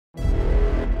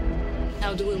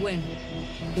How do we win?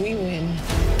 We win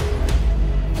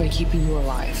by keeping you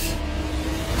alive.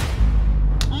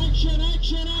 Action,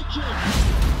 action, action!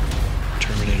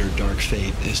 Terminator Dark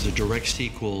Fate is the direct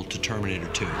sequel to Terminator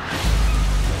 2.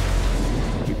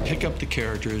 We pick up the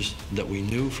characters that we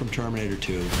knew from Terminator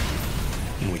 2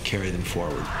 and we carry them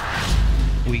forward.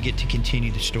 We get to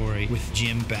continue the story with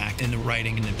Jim back in the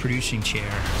writing and the producing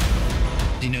chair.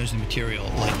 He knows the material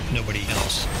like nobody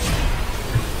else.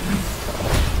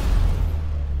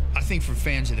 I think for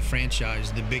fans of the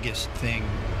franchise, the biggest thing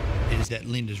is that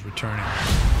Linda's returning.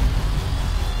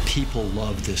 People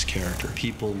love this character.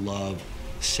 People love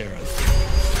Sarah.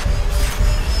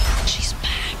 She's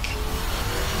back.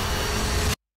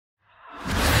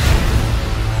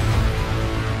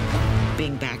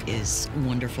 Being back is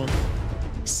wonderful.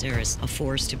 Sarah's a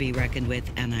force to be reckoned with,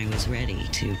 and I was ready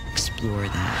to explore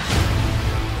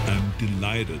that. I'm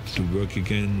delighted to work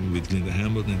again with Linda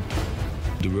Hamilton,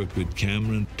 to work with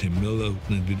Cameron, Tim Miller,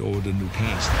 and with all the new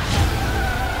cast.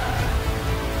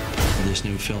 This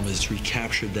new film has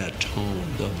recaptured that tone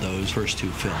of those first two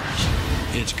films.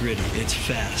 It's gritty, it's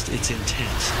fast, it's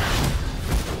intense.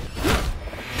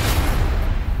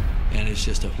 And it's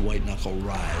just a white-knuckle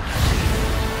ride.